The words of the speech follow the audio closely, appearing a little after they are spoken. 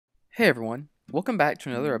Hey everyone, welcome back to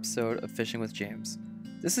another episode of Fishing with James.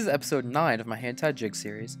 This is episode 9 of my hand-tied jig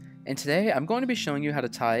series, and today I'm going to be showing you how to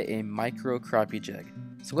tie a micro crappie jig.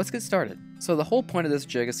 So let's get started. So the whole point of this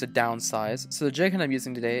jig is to downsize, so the jig head I'm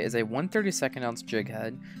using today is a 1/32 ounce jig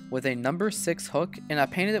head with a number 6 hook, and I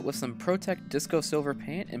painted it with some ProTec disco silver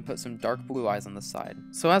paint and put some dark blue eyes on the side.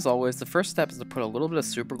 So as always, the first step is to put a little bit of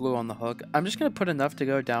super glue on the hook. I'm just going to put enough to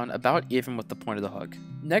go down about even with the point of the hook.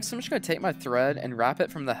 Next, I'm just going to take my thread and wrap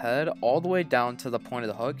it from the head all the way down to the point of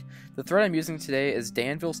the hook. The thread I'm using today is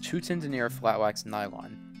Danville's 210 denier flat wax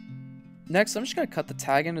nylon. Next, I'm just going to cut the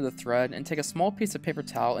tag into the thread and take a small piece of paper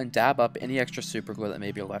towel and dab up any extra super glue that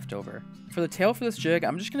may be left over. For the tail for this jig,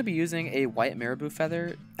 I'm just going to be using a white Marabou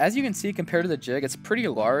feather. As you can see, compared to the jig, it's pretty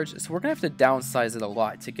large, so we're going to have to downsize it a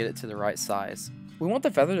lot to get it to the right size. We want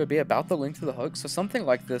the feather to be about the length of the hook, so something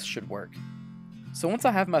like this should work. So once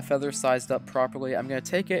I have my feather sized up properly, I'm going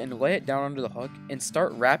to take it and lay it down under the hook and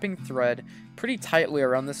start wrapping thread pretty tightly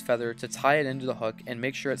around this feather to tie it into the hook and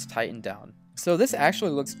make sure it's tightened down. So this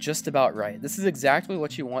actually looks just about right. This is exactly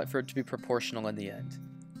what you want for it to be proportional in the end.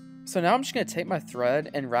 So now I'm just going to take my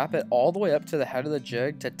thread and wrap it all the way up to the head of the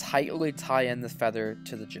jig to tightly tie in the feather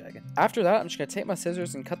to the jig. After that, I'm just going to take my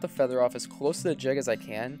scissors and cut the feather off as close to the jig as I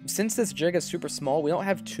can. Since this jig is super small, we don't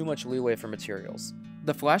have too much leeway for materials.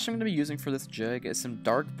 The flash I'm going to be using for this jig is some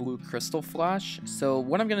dark blue crystal flash. So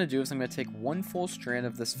what I'm going to do is I'm going to take one full strand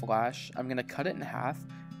of this flash, I'm going to cut it in half,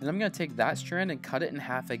 then I'm going to take that strand and cut it in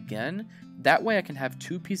half again. That way I can have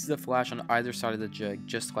two pieces of flash on either side of the jig,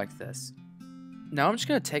 just like this. Now I'm just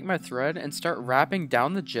going to take my thread and start wrapping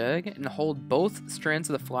down the jig and hold both strands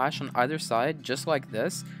of the flash on either side, just like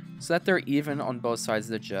this, so that they're even on both sides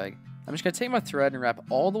of the jig. I'm just going to take my thread and wrap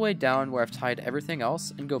all the way down where I've tied everything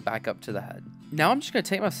else and go back up to the head. Now I'm just going to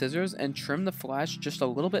take my scissors and trim the flash just a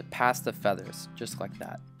little bit past the feathers, just like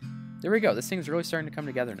that. There we go, this thing's really starting to come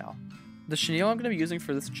together now. The chenille I'm going to be using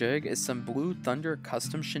for this jig is some Blue Thunder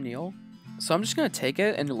custom chenille. So I'm just going to take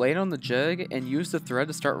it and lay it on the jig and use the thread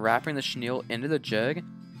to start wrapping the chenille into the jig.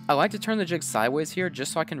 I like to turn the jig sideways here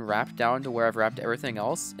just so I can wrap down to where I've wrapped everything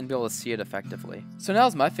else and be able to see it effectively. So now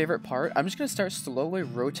is my favorite part. I'm just going to start slowly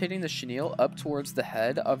rotating the chenille up towards the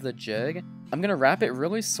head of the jig. I'm going to wrap it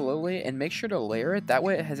really slowly and make sure to layer it. That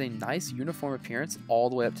way it has a nice uniform appearance all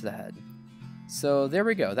the way up to the head. So there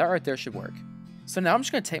we go. That right there should work. So now I'm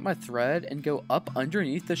just going to take my thread and go up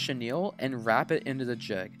underneath the chenille and wrap it into the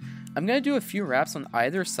jig. I'm going to do a few wraps on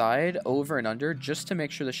either side, over and under, just to make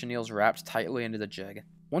sure the chenille is wrapped tightly into the jig.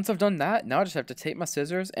 Once I've done that, now I just have to take my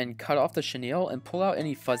scissors and cut off the chenille and pull out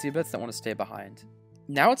any fuzzy bits that want to stay behind.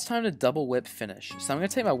 Now it's time to double whip finish. So I'm going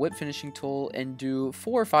to take my whip finishing tool and do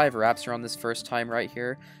 4 or 5 wraps around this first time right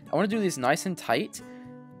here. I want to do these nice and tight,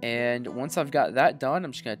 and once I've got that done,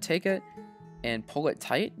 I'm just going to take it and pull it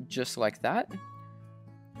tight, just like that.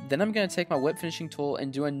 Then I'm going to take my whip finishing tool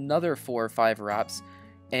and do another 4 or 5 wraps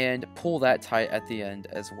and pull that tight at the end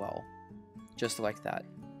as well, just like that.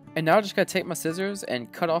 And now I just gotta take my scissors and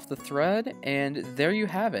cut off the thread, and there you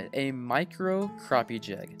have it, a micro crappie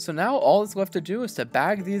jig. So now all that's left to do is to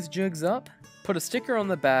bag these jigs up, put a sticker on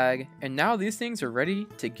the bag, and now these things are ready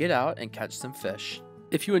to get out and catch some fish.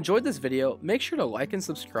 If you enjoyed this video, make sure to like and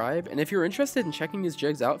subscribe, and if you're interested in checking these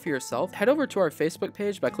jigs out for yourself, head over to our Facebook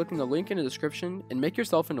page by clicking the link in the description and make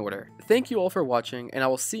yourself an order. Thank you all for watching, and I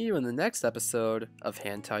will see you in the next episode of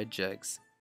Hand Tied Jigs.